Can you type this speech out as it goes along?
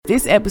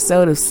This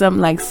episode of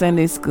Something Like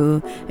Sunday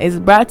School is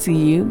brought to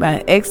you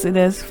by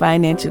Exodus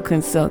Financial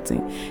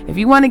Consulting. If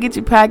you want to get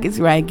your pockets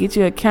right, get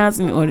your accounts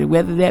in order,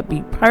 whether that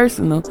be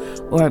personal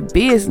or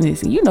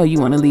business, and you know you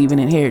want to leave an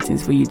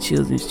inheritance for your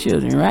children's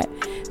children, right?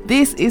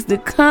 This is the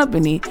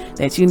company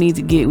that you need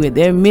to get with.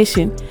 Their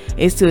mission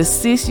is to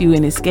assist you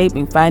in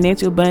escaping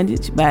financial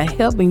bondage by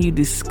helping you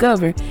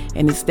discover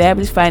and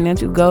establish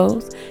financial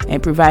goals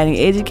and providing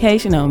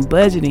education on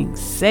budgeting,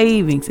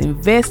 savings,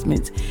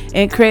 investments,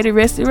 and credit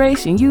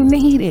restoration. You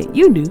need it.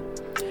 You do.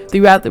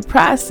 Throughout the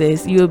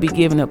process, you will be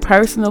given a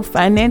personal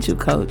financial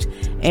coach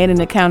and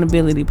an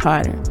accountability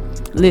partner.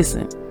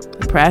 Listen,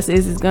 the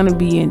process is going to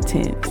be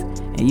intense,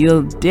 and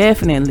you'll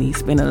definitely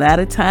spend a lot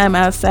of time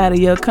outside of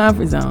your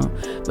comfort zone,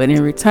 but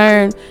in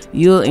return,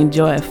 you'll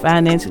enjoy a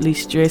financially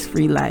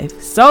stress-free life,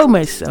 so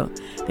much so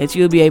that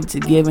you'll be able to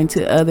give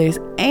into others,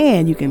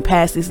 and you can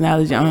pass this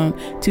knowledge on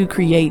to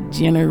create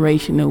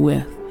generational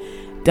wealth.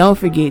 Don't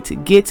forget to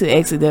get to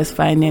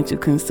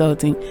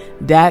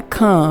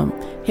ExodusFinancialConsulting.com,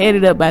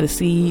 headed up by the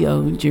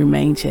CEO,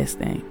 Jermaine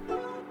Chastain.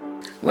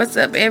 What's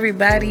up,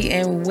 everybody,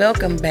 and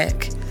welcome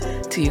back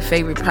to your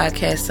favorite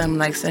podcast, Something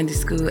Like Sunday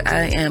School.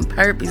 I am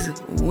Purpose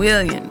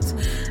Williams.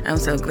 I'm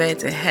so glad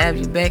to have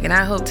you back, and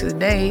I hope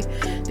today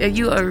that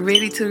you are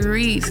ready to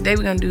read. Today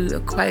we're going to do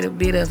quite a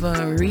bit of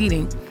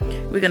reading.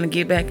 We're going to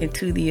get back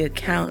into the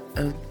account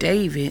of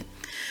David,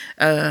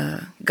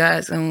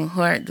 God's own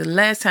heart. The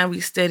last time we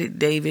studied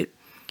David,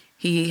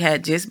 he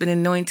had just been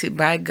anointed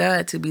by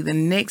God to be the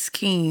next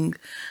king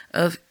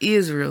of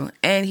Israel,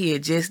 and he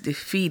had just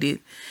defeated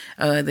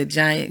the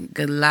giant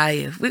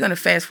Goliath. We're going to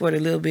fast forward a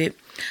little bit,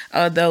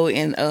 although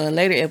in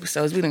later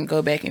episodes we're going to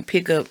go back and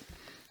pick up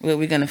what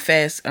we're going to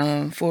fast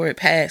forward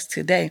past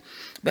today.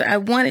 But I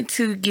wanted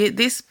to get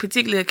this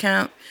particular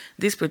account,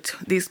 this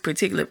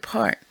particular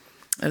part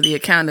of the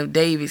account of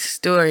David's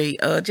story,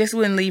 just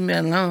wouldn't leave me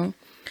alone.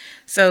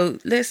 So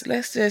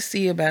let's just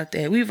see about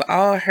that. We've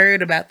all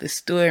heard about the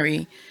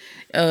story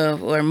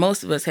or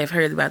most of us have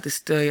heard about the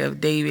story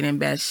of David and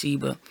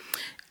Bathsheba.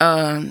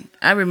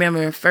 I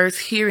remember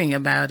first hearing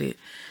about it.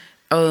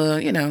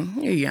 You're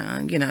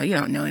young, you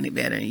don't know any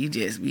better. You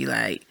just be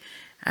like,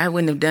 I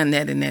wouldn't have done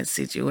that in that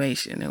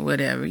situation or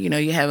whatever.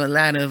 You have a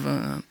lot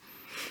of,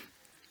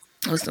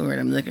 what's the word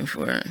I'm looking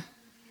for?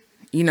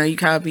 You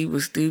call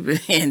people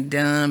stupid and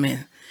dumb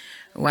and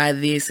why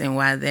this and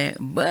why that.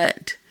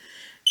 But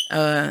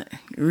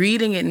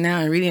reading it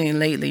now, reading it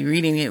lately,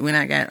 reading it when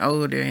I got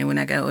older and when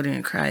I got older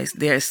in Christ,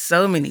 there are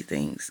so many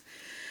things,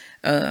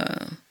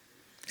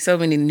 so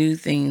many new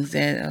things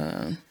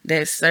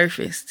that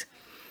surfaced.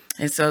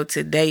 And so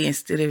today,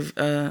 instead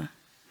of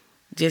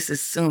just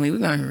assuming, we're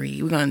going to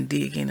read, we're going to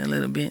dig in a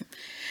little bit.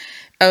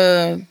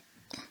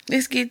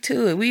 Let's get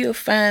to it. We'll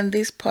find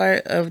this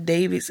part of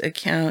David's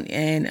account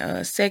in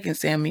 2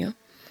 Samuel.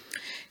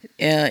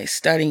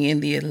 Starting in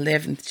the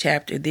 11th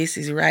chapter. This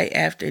is right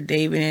after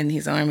David and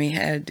his army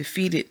had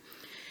defeated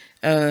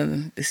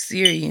the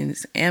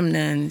Syrians,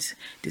 Amnon's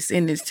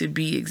descendants to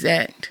be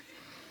exact.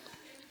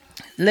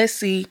 Let's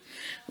see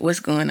what's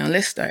going on.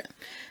 Let's start.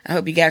 I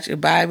hope you got your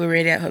Bible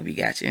ready. I hope you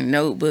got your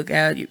notebook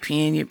out, your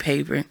pen, your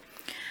paper.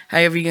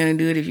 However you're going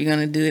to do it, if you're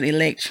going to do it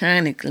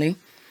electronically.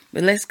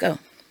 But let's go.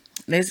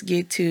 Let's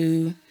get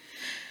to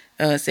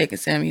 2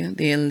 Samuel,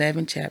 the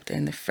 11th chapter,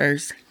 and the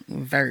first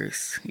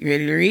verse. You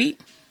ready to read?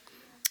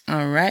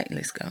 All right,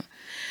 let's go.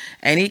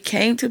 And it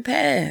came to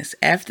pass,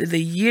 after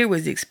the year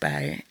was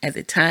expired, at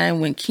the time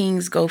when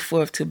kings go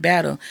forth to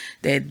battle,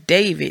 that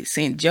David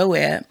sent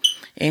Joab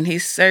and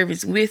his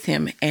servants with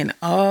him and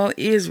all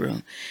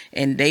Israel,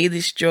 and they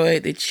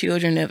destroyed the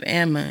children of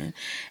Ammon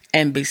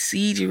and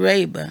besieged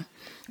Rabbah.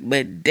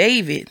 But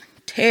David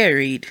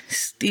tarried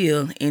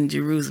still in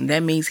Jerusalem.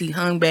 That means he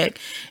hung back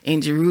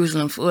in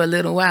Jerusalem for a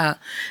little while.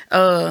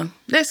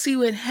 Let's see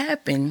what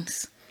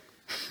happens.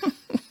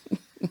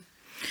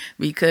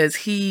 Because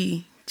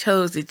he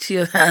chose to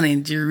chill out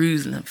in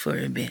Jerusalem for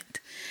a bit.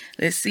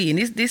 Let's see. And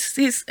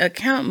this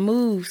account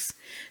moves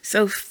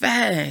so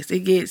fast.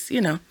 It gets,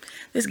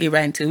 let's get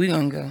right into it. We're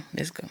going to go.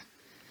 Let's go.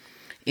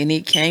 And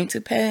it came to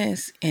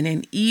pass in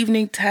an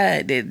evening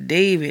tide that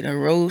David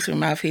arose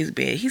from off his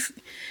bed. He's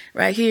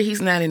right here. He's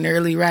not an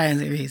early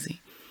riser, is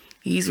he?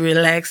 He's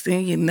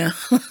relaxing,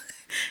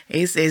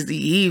 It says the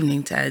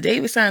evening tide.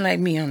 David sounds like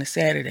me on a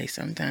Saturday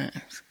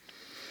sometimes.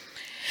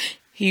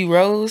 He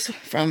rose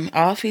from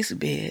off his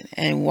bed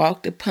and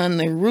walked upon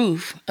the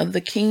roof of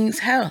the king's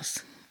house.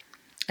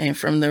 And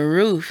from the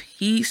roof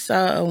he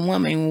saw a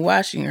woman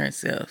washing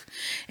herself,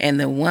 and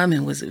the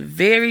woman was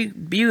very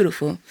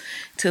beautiful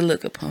to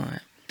look upon.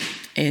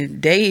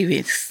 And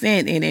David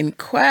sent and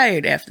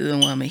inquired after the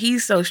woman.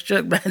 He's so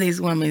struck by this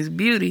woman's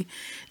beauty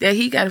that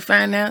he got to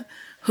find out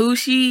who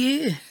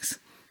she is.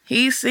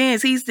 He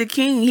sends, he's the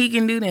king, he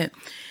can do that.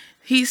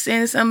 He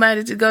sends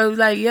somebody to go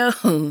like,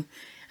 yo,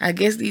 I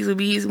guess these will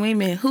be his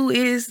women. Who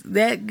is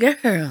that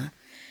girl?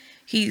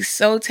 He's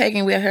so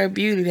taken with her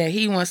beauty that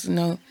he wants to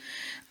know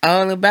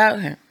all about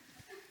her.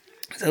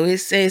 So it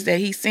says that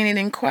he sent and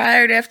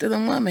inquired after the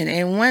woman.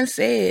 And one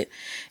said,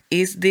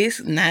 is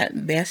this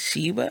not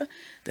Bathsheba,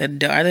 the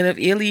daughter of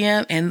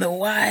Eliam, and the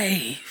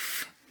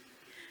wife.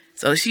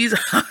 So she's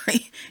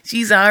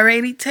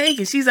already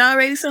taken. She's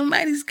already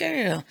somebody's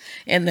girl.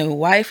 And the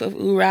wife of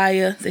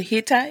Uriah the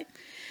Hittite.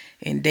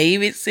 And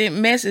David sent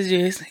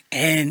messengers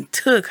and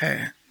took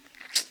her.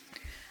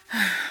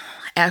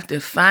 After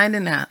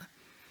finding out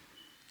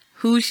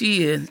who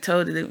she is,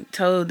 told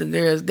the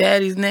girl's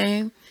daddy's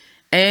name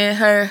and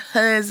her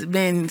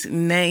husband's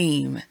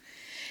name.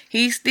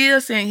 He still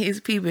sent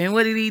his people. And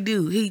what did he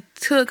do? He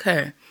took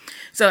her.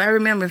 So I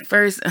remember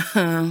first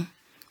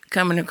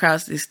coming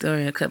across this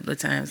story a couple of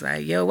times.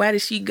 Like, yo, why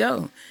did she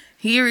go?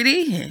 Here it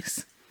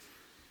is.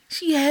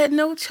 She had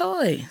no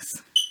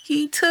choice.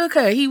 He took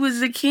her. He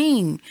was the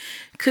king.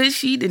 Could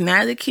she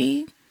deny the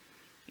king?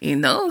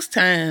 In those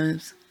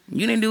times,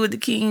 you didn't do what the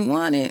king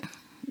wanted.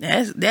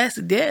 That's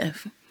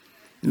death.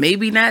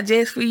 Maybe not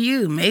just for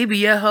you. Maybe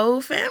your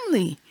whole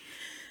family.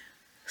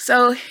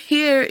 So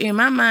here in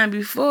my mind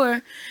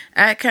before,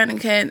 I kind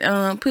of had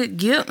put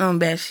guilt on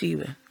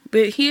Bathsheba.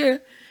 But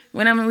here,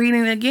 when I'm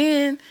reading it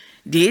again,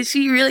 did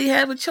she really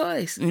have a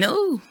choice?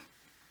 No,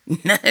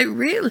 not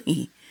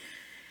really.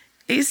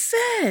 It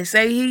says,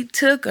 say he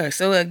took her.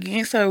 So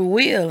against her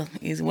will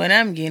is what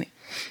I'm getting.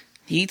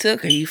 He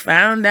took her. He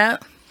found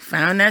out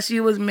she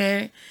was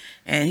married.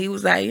 And he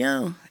was like,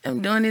 yo,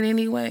 I'm doing it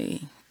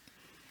anyway.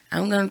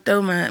 I'm going to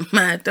throw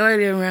my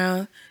authority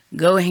around.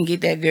 Go and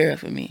get that girl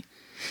for me.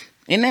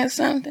 Isn't that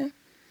something?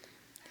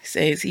 It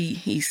says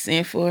he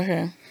sent for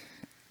her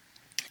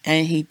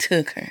and he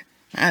took her.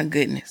 My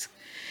goodness.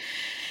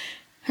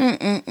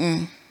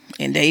 And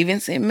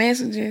David sent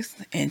messengers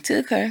and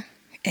took her.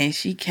 And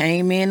she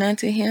came in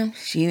unto him.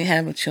 She didn't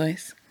have a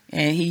choice.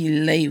 And he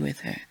lay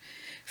with her.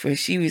 For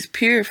she was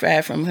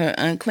purified from her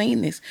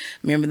uncleanness.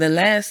 Remember the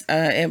last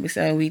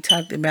episode we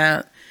talked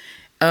about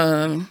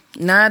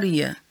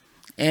Nadia.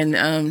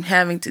 And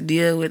having to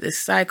deal with a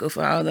cycle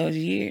for all those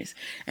years.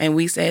 And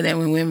we say that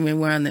when women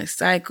were on their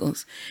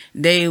cycles,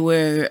 they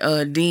were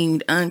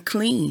deemed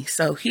unclean.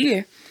 So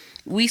here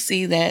we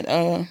see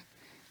that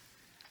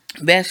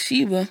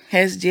Bathsheba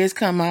has just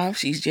come off.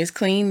 She's just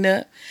cleaned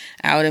up.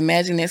 I would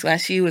imagine that's why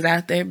she was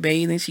out there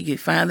bathing. She could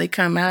finally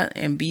come out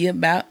and be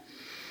about.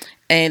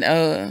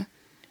 And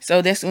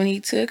so that's when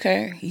he took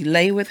her. He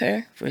lay with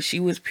her, for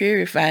she was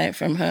purified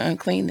from her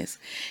uncleanness.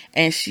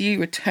 And she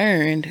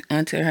returned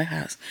unto her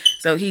house.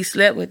 So he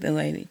slept with the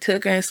lady,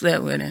 took her and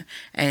slept with her,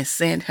 and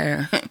sent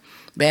her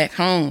back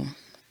home.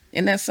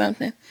 Isn't that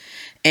something?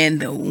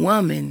 And the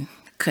woman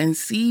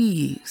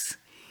conceives.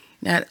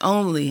 Not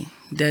only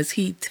does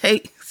he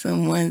take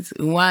someone's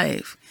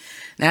wife,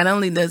 not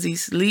only does he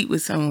sleep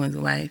with someone's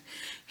wife,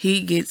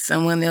 he gets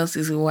someone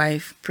else's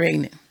wife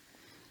pregnant.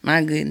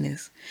 My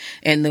goodness.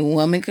 And the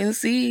woman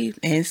conceived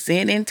and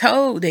sent and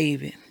told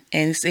David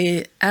and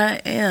said,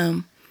 I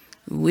am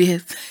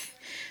with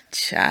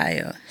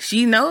child.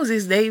 She knows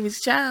it's David's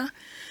child.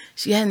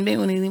 She hadn't been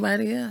with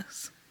anybody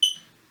else.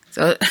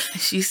 So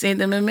she sent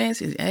them a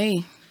message.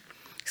 Hey,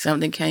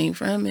 something came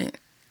from it.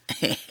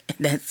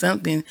 That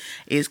something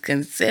is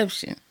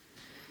conception.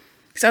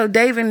 So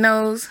David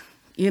knows,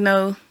 he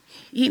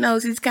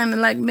knows he's kind of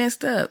like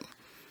messed up.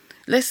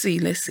 Let's see.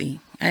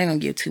 I ain't gonna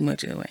give too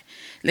much away.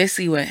 Let's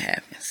see what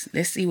happens.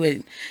 Let's see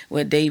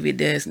what David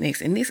does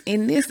next.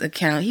 In this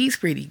account, he's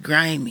pretty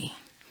grimy.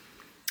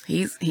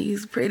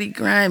 He's pretty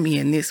grimy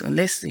in this one.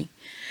 Let's see.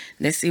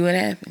 Let's see what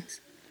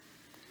happens.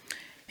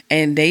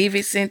 And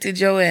David sent to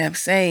Joab,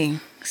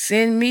 saying,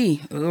 send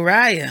me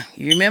Uriah.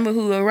 You remember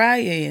who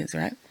Uriah is,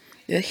 right?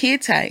 The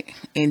Hittite.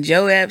 And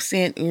Joab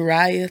sent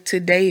Uriah to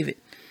David.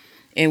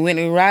 And when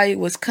Uriah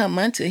was come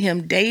unto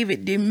him,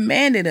 David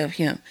demanded of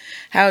him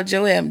how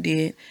Joab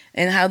did,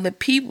 and how the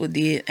people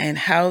did, and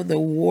how the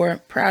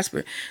war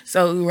prospered.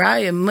 So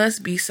Uriah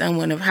must be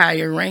someone of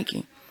higher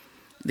ranking,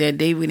 that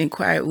David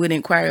would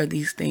inquire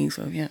these things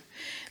of him.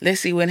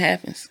 Let's see what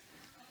happens.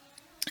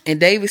 And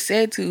David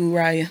said to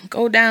Uriah,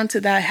 go down to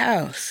thy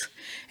house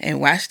and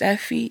wash thy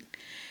feet.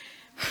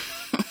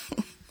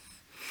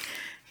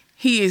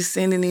 He is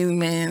sending his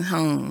man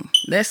home.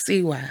 Let's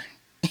see why.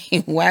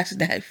 Wash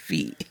thy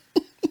feet.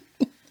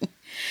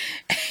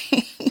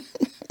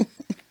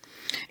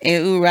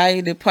 And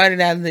Uriah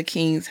departed out of the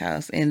king's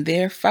house, and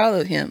there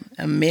followed him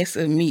a mess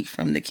of meat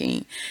from the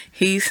king.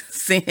 He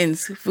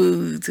sends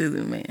food to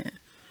the man.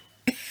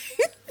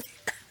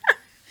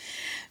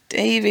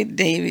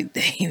 David.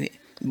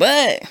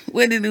 But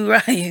what did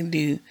Uriah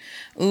do?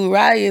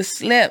 Uriah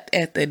slept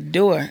at the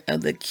door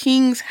of the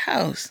king's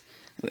house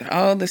with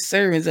all the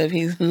servants of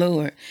his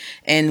lord,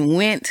 and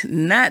went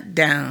not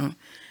down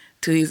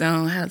to his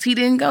own house. He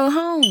didn't go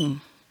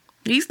home.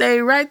 He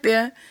stayed right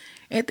there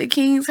at the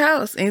king's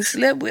house and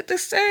slept with the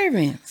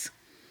servants.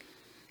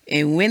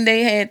 And when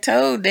they had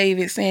told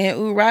David, saying,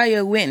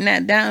 Uriah went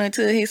not down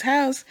into his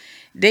house,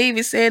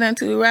 David said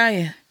unto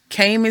Uriah,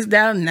 camest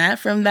thou not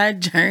from thy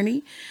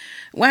journey?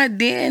 Why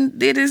then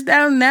didst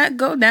thou not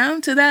go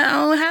down to thy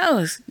own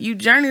house? You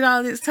journeyed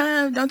all this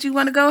time. Don't you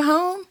want to go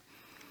home?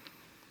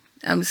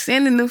 I'm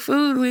sending the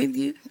food with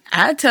you.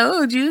 I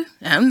told you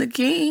I'm the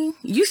king.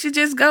 You should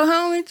just go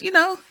home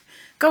and,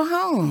 go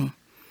home.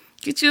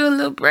 Get you a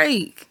little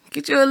break.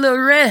 Get you a little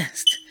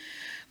rest.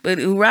 But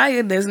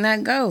Uriah does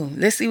not go.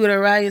 Let's see what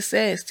Uriah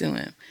says to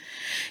him.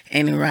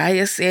 And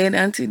Uriah said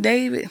unto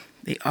David,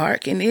 the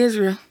ark in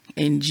Israel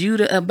and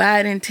Judah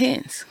abide in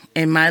tents,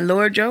 and my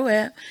lord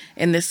Joab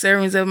and the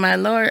servants of my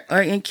lord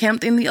are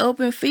encamped in the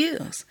open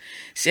fields.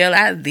 Shall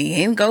I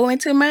then go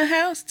into my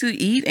house to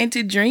eat and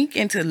to drink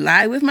and to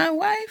lie with my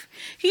wife?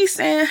 He's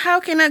saying,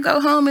 how can I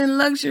go home in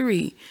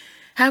luxury?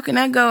 How can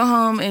I go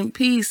home in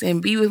peace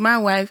and be with my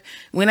wife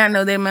when I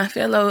know that my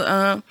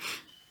fellow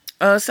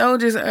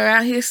soldiers are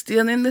out here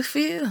still in the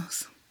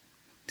fields,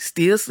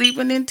 still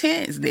sleeping in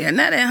tents? They're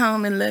not at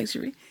home in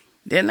luxury.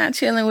 They're not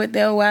chilling with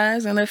their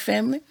wives and their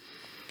family.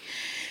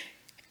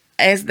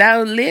 As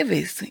thou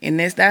livest,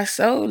 and as thy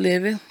soul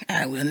liveth,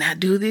 I will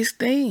not do this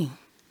thing.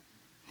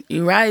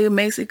 Uriah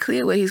makes it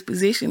clear what his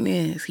position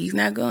is. He's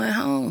not going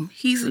home.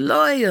 He's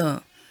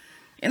loyal.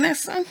 And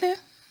that's something.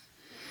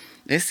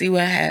 Let's see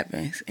what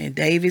happens. And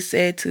David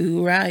said to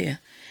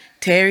Uriah,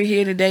 tarry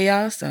here today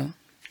also,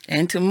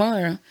 and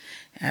tomorrow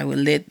I will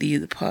let thee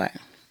depart.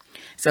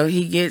 So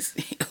he gets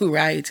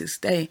Uriah to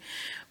stay.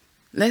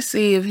 Let's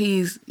see if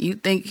you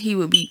think he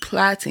would be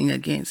plotting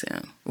against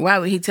him. Why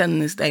would he tell him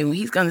to stay when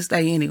he's going to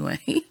stay anyway?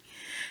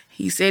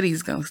 He said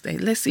he's going to stay.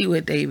 Let's see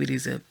what David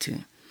is up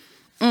to.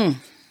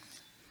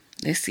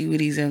 Let's see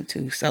what he's up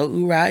to. So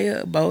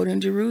Uriah abode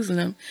in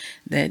Jerusalem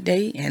that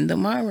day and the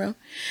morrow.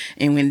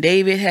 And when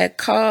David had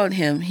called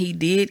him, he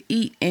did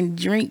eat and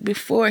drink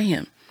before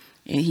him.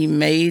 And he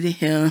made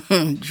him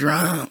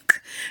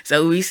drunk.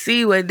 So we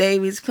see what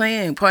David's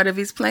plan. Part of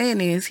his plan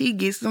is he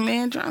gets the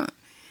man drunk.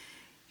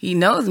 He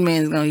knows the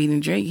man's going to eat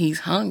and drink. He's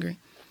hungry.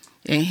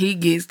 And he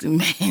gets the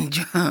man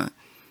drunk.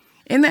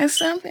 Isn't that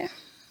something?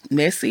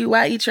 Let's see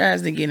why he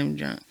tries to get him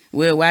drunk.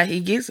 Well, why he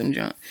gets him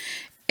drunk.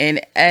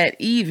 And at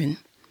even,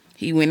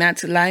 he went out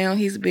to lie on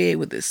his bed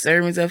with the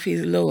servants of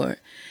his Lord.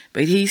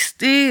 But he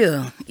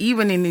still,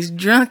 even in his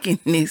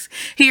drunkenness,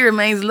 he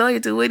remains loyal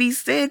to what he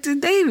said to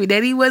David,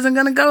 that he wasn't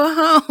going to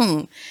go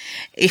home.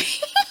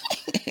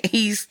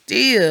 He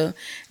still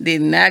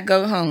did not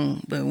go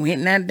home, but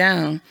went not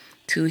down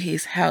to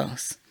his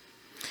house.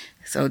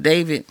 So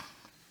David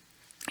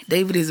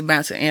is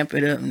about to amp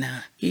it up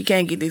now. He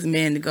can't get this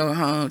man to go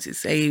home to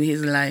save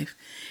his life,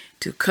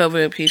 to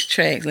cover up his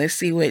tracks. Let's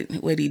see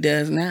what he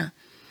does now.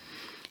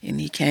 And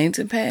it came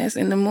to pass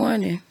in the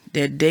morning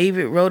that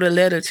David wrote a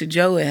letter to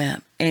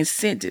Joab and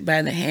sent it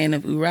by the hand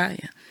of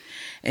Uriah.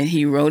 And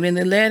he wrote in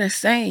the letter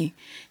saying,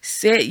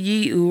 set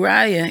ye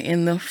Uriah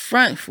in the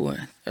front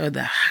for of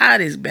the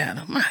hottest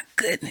battle, my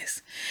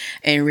goodness,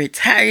 and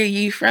retire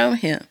ye from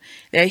him,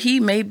 that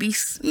he may be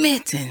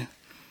smitten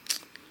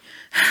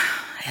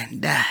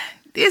and die.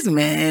 This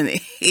man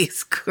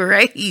is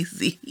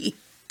crazy.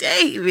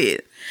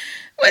 David,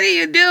 what are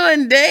you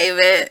doing,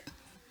 David?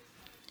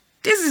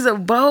 This is a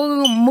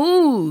bold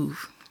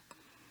move.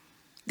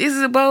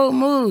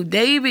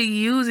 David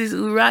uses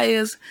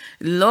Uriah's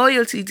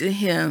loyalty to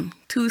him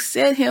to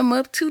set him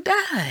up to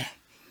die.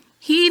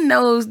 He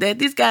knows that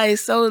this guy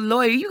is so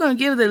loyal. You're going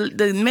to give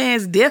the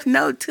man's death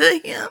note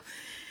to him?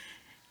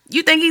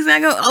 You think he's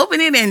not going to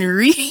open it and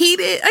read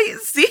it? Are you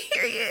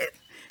serious?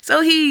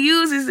 So he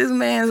uses this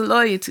man's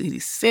loyalty to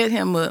set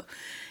him up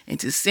and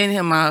to send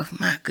him off,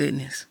 my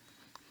goodness,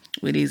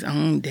 with his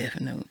own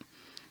death note.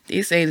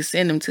 They say to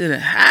send him to the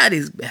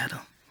hottest battle.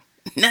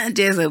 Not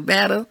just a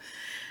battle,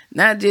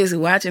 not just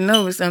watching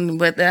over something,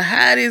 but the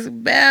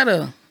hottest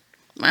battle.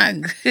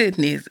 My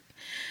goodness.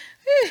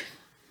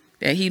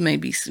 That he may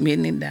be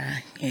smitten and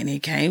die. And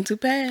it came to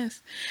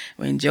pass,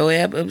 when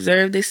Joab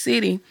observed the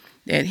city,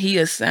 that he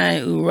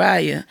assigned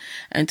Uriah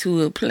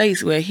unto a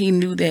place where he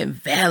knew that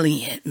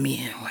valiant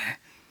men were.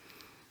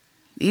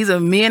 These are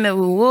men of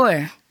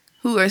war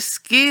who are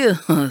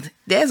skilled.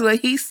 That's what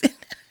he said.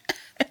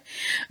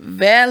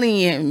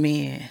 Valiant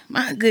men.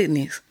 My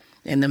goodness.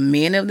 And the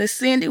men of the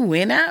city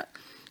went out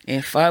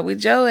and fought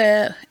with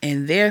Joab,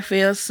 and there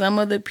fell some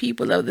of the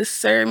people of the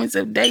servants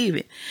of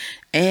David.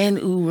 And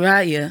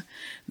Uriah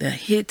the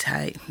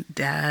Hittite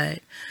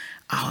died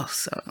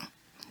also.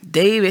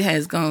 David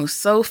has gone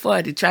so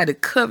far to try to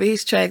cover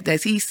his tracks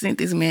that he sent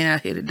this man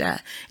out here to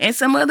die. And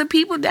some other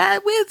people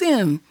died with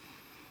him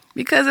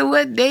because of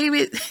what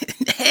David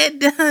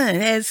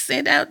had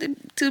sent out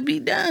to be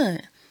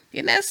done.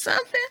 Isn't that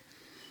something?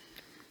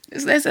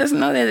 This lets us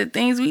know that the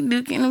things we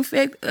do can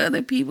affect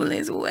other people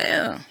as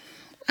well.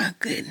 My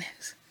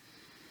goodness.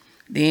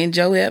 Then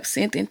Joab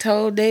sent and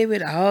told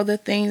David all the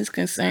things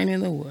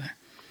concerning the war,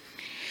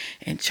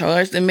 and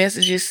charged the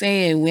messengers,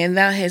 saying, when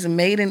thou hast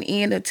made an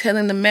end of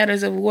telling the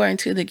matters of war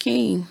unto the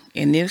king,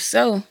 and if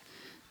so,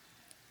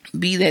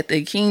 be that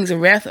the king's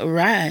wrath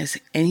arise,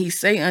 and he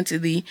say unto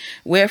thee,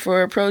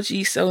 wherefore approach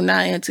ye so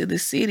nigh unto the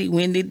city?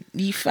 When did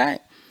ye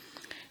fight?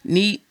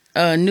 Knew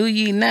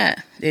ye not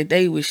that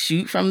they would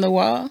shoot from the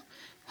wall?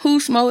 Who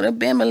smote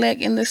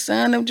Abimelech and the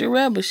son of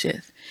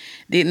Jerubbesheth?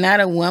 Did not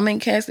a woman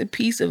cast a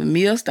piece of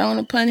millstone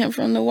upon him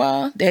from the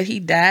wall, that he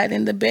died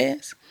in the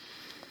best?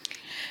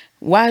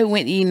 Why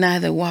went ye nigh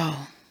the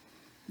wall?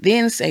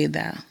 Then say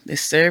thou, the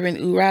servant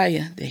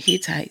Uriah the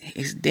Hittite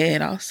is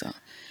dead also.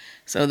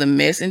 So the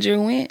messenger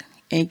went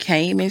and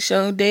came and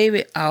showed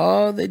David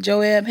all that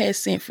Joab had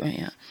sent for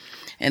him.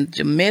 And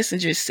the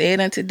messenger said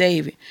unto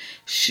David,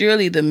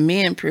 surely the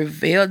men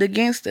prevailed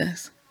against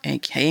us,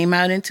 and came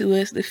out into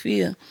us the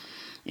field.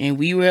 And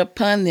we were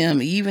upon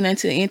them, even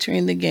unto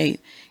entering the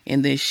gate.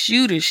 And the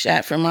shooters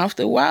shot from off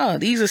the wall.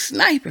 These are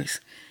snipers.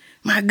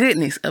 My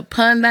goodness,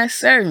 upon thy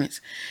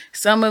servants.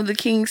 Some of the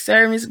king's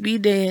servants be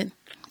dead,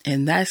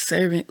 and thy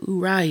servant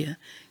Uriah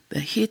the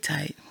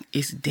Hittite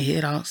is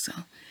dead also.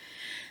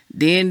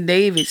 Then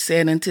David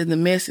said unto the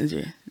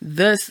messenger,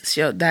 thus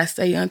shalt thou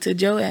say unto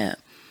Joab,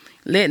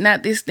 let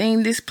not this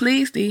thing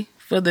displease thee,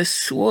 for the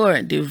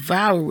sword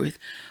devoureth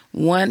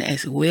one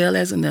as well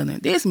as another.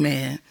 This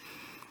man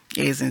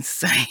is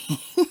insane.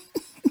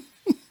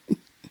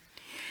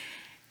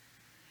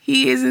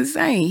 He is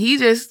insane. He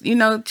just,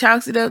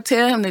 chalks it up,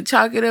 tell him to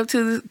chalk it up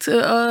to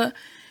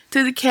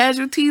the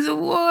casualties of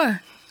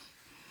war,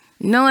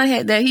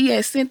 knowing that he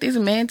had sent this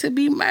man to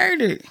be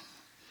murdered.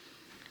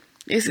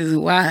 This is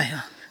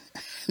wild.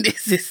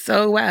 This is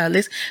so wild.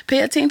 Let's pay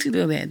attention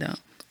to that, though.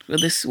 For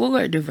the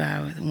sword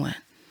devoureth one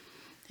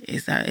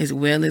as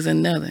well as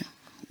another.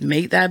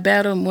 Make thy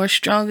battle more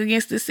strong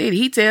against the city.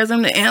 He tells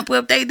them to amp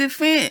up their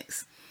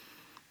defense.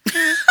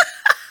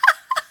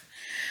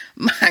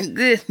 My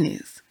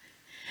goodness.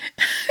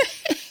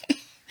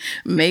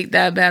 Make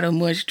thy battle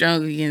more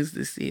strong against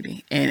the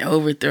city, and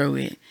overthrow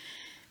it,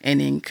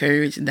 and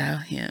encourage thou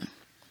him.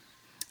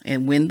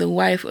 And when the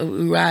wife of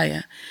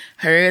Uriah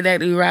heard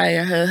that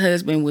Uriah, her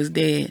husband, was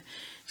dead,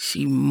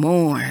 she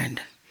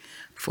mourned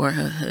for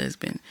her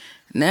husband.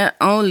 Not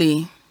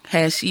only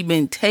has she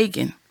been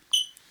taken,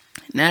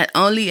 not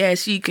only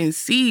has she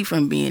conceived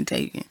from being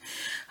taken,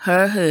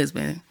 her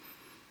husband,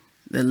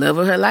 the love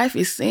of her life,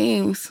 it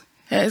seems,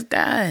 has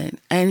died,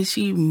 and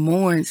she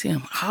mourns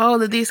him.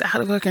 All of this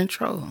out of her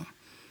control.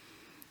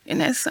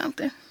 And that's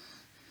something.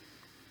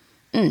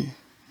 And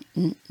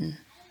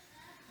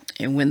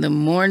when the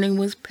morning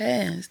was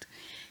past,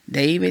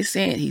 David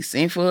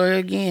sent for her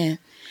again,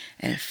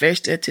 and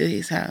fetched her to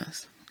his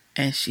house.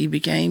 And she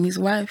became his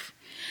wife,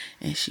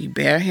 and she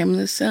bare him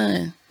the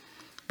son.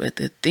 But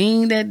the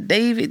thing that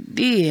David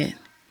did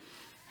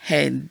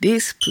had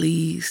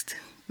displeased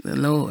the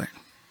Lord.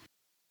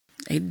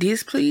 It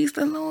displeased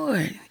the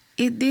Lord.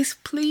 It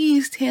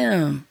displeased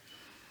him.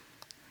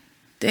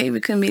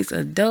 David commits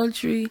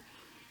adultery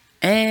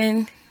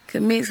and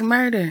commits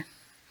murder.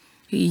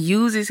 He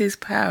uses his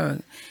power.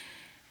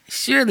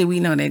 Surely we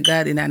know that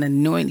God did not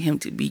anoint him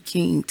to be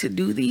king to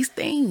do these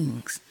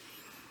things.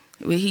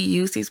 But he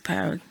used his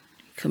power,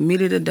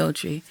 committed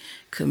adultery,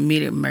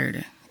 committed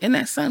murder. Isn't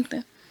that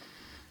something?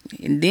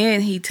 And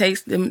then he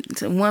takes the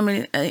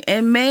woman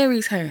and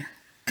marries her.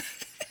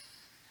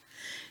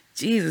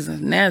 Jesus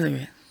of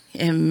Nazareth,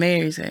 and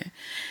marries her.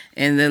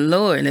 And the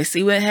Lord, let's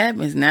see what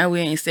happens. Now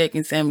we're in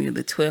 2 Samuel,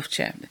 the 12th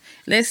chapter.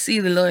 Let's see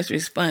the Lord's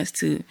response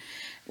to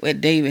what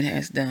David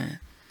has done.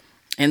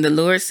 And the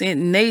Lord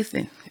sent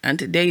Nathan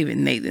unto David.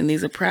 Nathan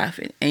is a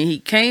prophet. And he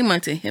came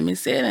unto him and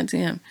said unto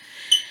him,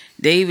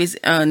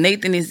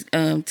 Nathan is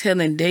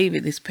telling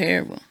David this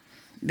parable.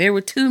 There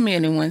were two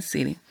men in one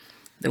city,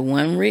 the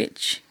one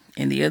rich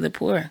and the other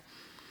poor.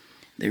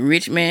 The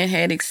rich man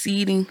had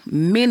exceeding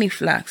many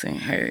flocks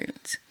and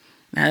herds.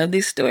 Now, of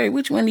this story,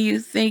 which one do you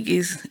think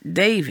is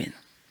David?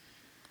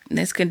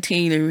 Let's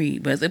continue to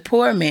read. But the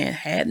poor man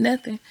had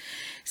nothing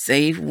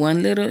save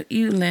one little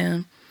ewe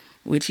lamb,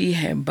 which he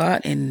had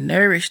bought and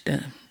nourished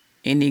up.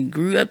 And it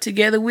grew up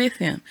together with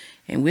him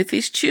and with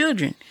his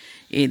children.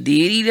 It did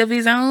eat of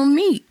his own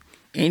meat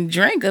and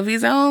drank of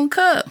his own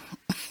cup.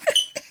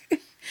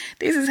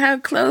 This is how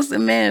close the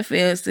man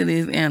feels to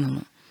this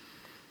animal.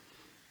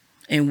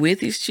 And with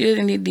his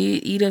children he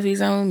did eat of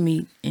his own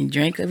meat, and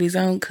drank of his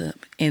own cup,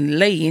 and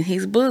lay in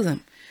his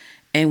bosom,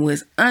 and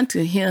was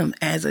unto him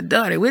as a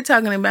daughter. We're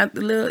talking about the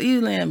little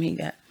ewe lamb he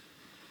got.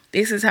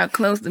 This is how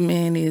close the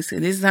man is to.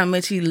 This is how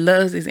much he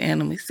loves this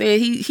animal. He said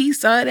he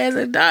saw it as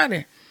a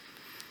daughter.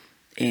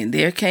 And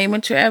there came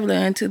a traveler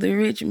unto the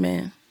rich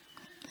man,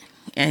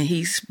 and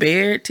he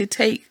spared to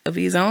take of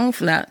his own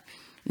flock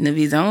and of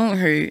his own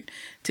herd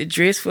to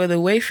dress for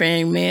the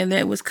wayfaring man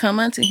that was come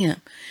unto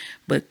him,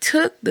 but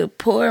took the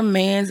poor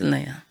man's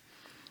lamb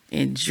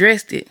and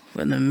dressed it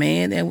for the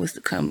man that was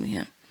to come to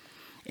him.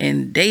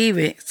 And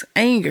David's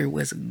anger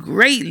was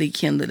greatly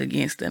kindled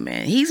against the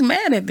man. He's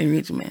mad at the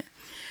rich man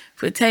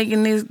for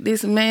taking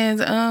this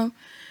man's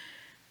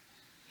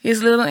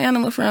his little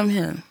animal from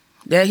him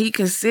that he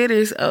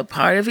considers a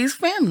part of his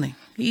family.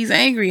 He's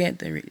angry at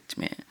the rich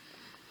man.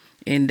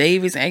 And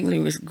David's anger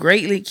was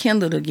greatly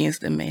kindled against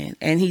the man.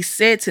 And he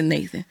said to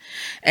Nathan,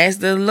 as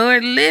the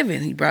Lord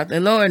liveth, he brought the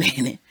Lord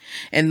in it,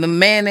 and the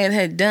man that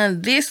had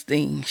done this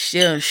thing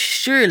shall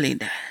surely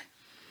die.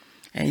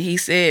 And he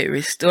said,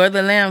 restore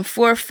the lamb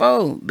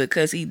fourfold,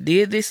 because he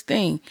did this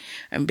thing,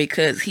 and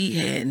because he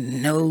had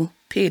no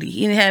pity.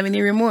 He didn't have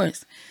any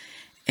remorse.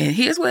 And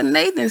here's what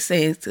Nathan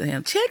says to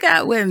him. Check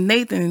out what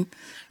Nathan's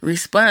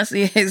response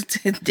is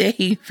to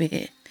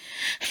David.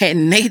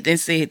 And Nathan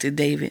said to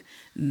David,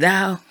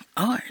 thou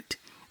art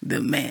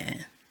the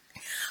man.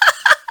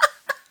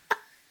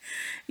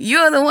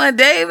 You're the one,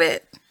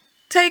 David,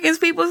 taking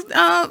people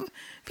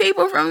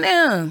from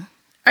them.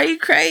 Are you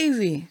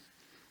crazy?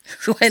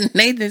 That's what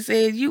Nathan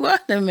said. You are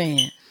the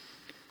man.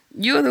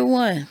 You're the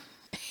one.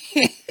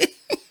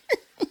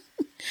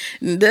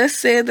 Thus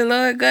said the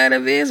Lord God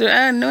of Israel,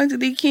 I anointed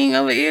thee king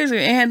over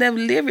Israel, and have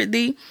delivered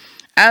thee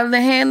out of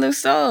the hand of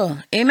Saul.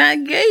 And I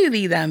gave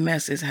thee thy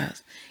master's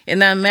house,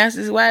 and thy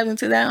master's wife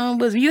into thy own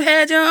bosom. You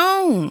had your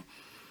own.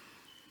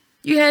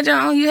 You had your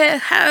own. You had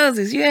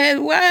houses. You had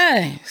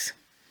wives.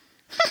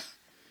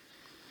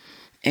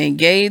 And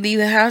gave thee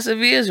the house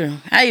of Israel.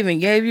 I even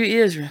gave you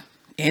Israel,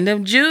 and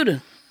of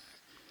Judah.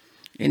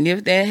 And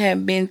if that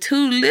had been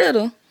too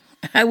little,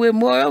 I would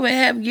moreover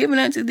have given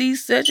unto thee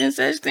such and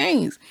such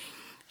things.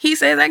 He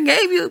says, I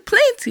gave you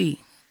plenty.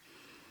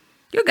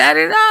 You got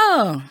it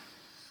all.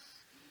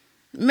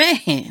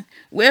 Man,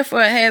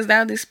 wherefore hast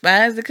thou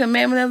despised the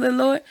commandment of the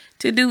Lord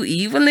to do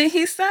evil in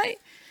his sight?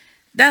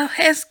 Thou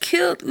hast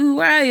killed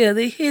Uriah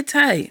the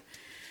Hittite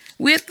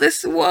with the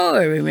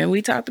sword. Remember,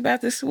 we talked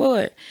about the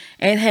sword.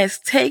 And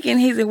hast taken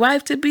his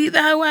wife to be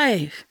thy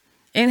wife,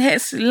 and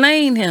hast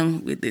slain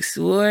him with the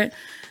sword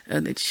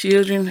of the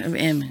children of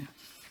Ammon.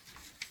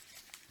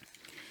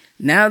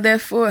 Now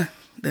therefore,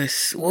 the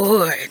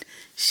sword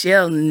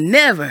shall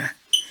never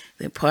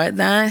depart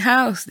thine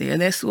house. There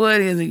that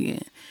sword is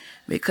again.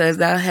 Because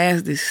thou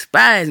hast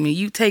despised me.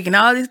 You've taken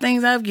all these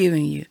things I've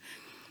given you.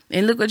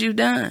 And look what you've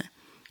done.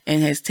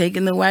 And has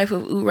taken the wife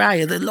of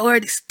Uriah. The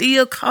Lord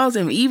still calls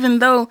him. Even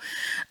though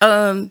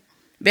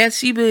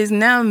Bathsheba is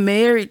now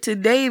married to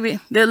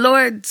David, the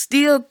Lord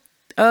still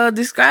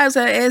describes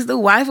her as the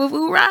wife of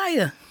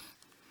Uriah.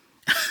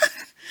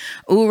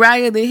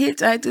 Uriah the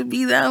Hittite to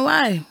be thy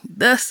wife.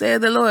 Thus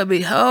said the Lord,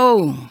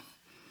 behold,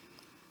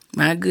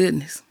 my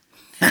goodness,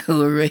 I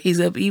will raise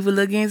up evil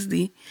against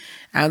thee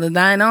out of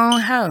thine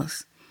own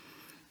house.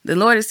 The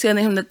Lord is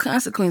telling him the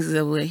consequences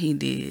of what he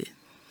did.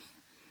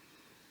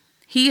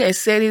 He has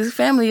set his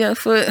family up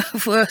for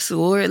a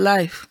sword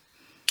life.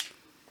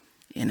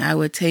 And I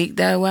will take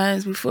thy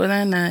wives before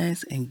thine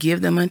eyes and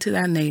give them unto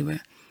thy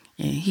neighbor.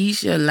 And he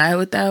shall lie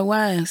with thy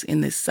wives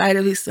in the sight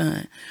of his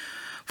son.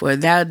 For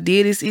thou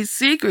didst it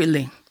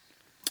secretly.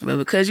 But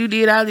because you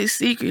did all this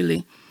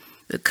secretly,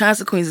 the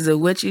consequences of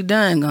what you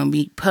done going to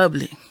be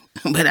public.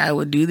 But I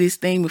will do this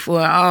thing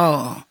before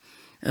all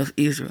of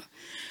Israel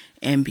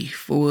and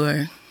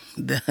before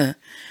the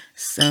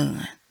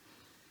sun.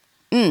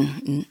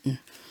 We're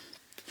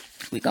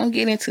going to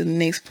get into the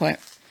next part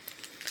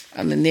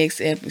on the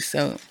next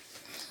episode.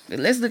 But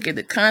let's look at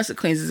the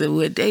consequences of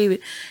what David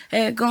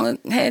had going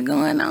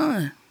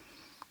on.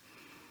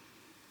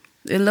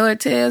 The Lord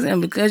tells him,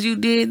 because you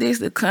did this,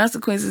 the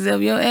consequences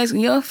of your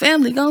action, your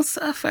family going to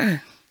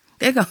suffer.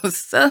 They're going to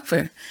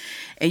suffer.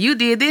 And you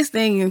did this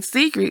thing in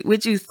secret,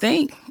 which you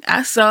think.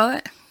 I saw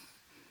it.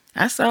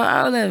 I saw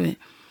all of it.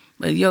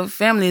 But your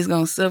family is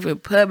going to suffer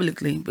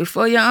publicly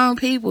before your own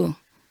people,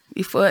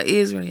 before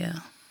Israel.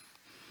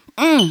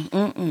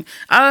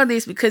 All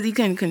this because he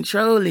couldn't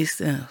control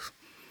himself.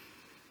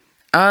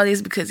 All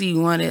this because he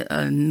wanted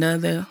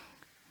another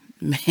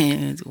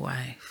man's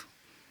wife.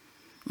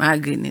 My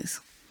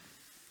goodness.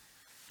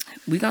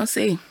 We're going to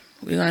see.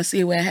 We're going to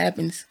see what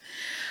happens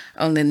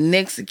on the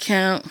next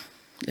account,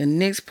 the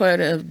next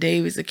part of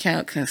David's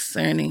account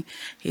concerning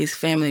his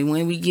family.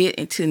 When we get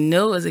into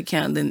Noah's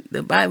account,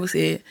 the Bible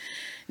said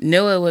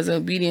Noah was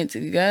obedient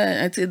to God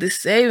unto the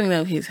saving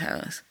of his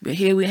house. But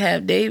here we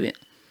have David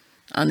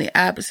on the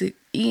opposite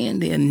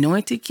end, the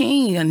anointed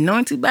king,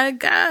 anointed by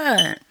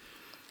God.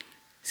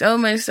 So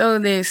much so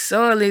that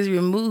Saul is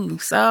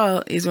removed,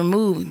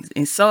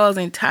 and Saul's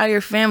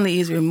entire family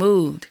is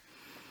removed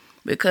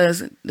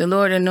because the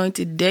Lord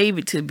anointed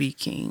David to be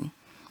king.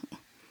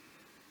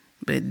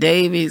 But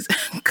David's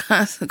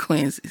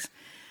consequences,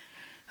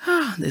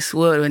 the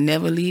sword will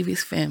never leave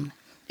his family.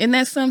 Isn't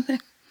that something?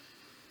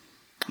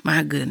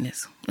 My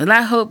goodness. Well,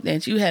 I hope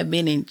that you have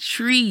been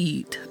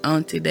intrigued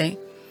on today.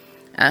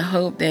 I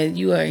hope that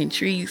you are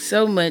intrigued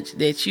so much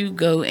that you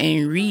go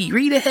and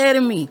read ahead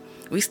of me.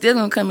 We still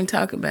gonna come and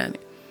talk about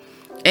it.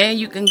 And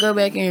you can go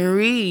back and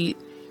read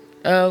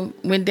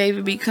when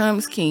David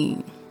becomes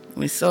king,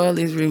 when Saul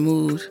is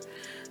removed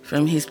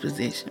from his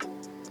position.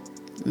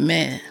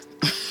 Man.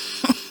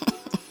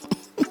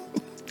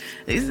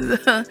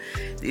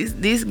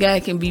 This guy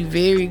can be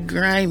very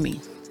grimy.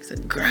 He's a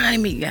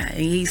grimy guy. And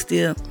he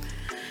still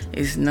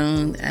is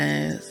known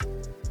as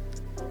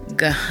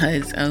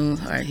God's own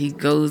heart. He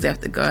goes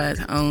after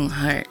God's own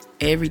heart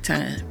every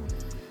time.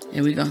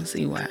 And we're going to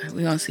see why.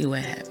 We're going to see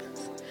what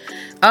happens.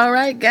 All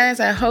right, guys.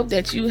 I hope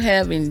that you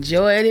have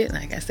enjoyed it.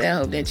 Like I said, I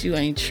hope that you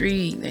are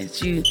intrigued,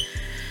 that you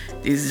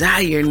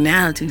desire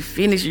now to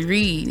finish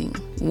reading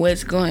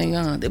what's going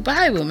on. The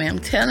Bible, man, I'm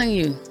telling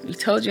you. We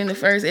told you in the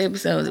first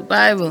episode, the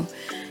Bible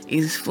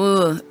is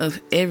full of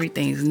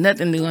everything. There's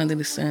nothing new under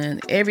the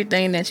sun.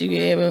 Everything that you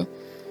could ever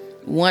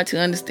want to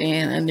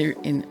understand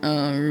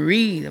and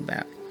read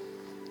about.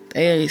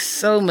 There is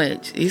so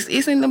much.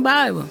 It's in the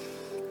Bible.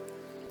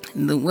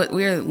 What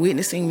we're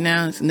witnessing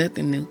now is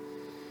nothing new.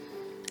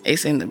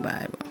 It's in the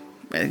Bible.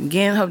 But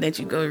again, hope that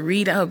you go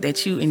read. I hope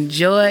that you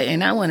enjoy.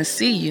 And I want to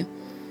see you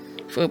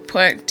for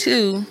part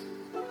 2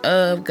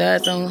 of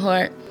God's Own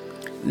Heart,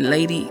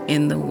 Lady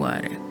in the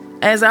Water.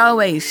 As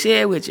always,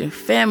 share with your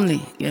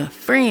family, your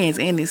friends,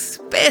 and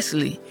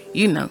especially,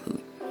 you know who,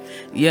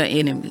 your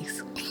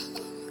enemies.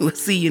 We'll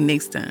see you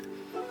next time.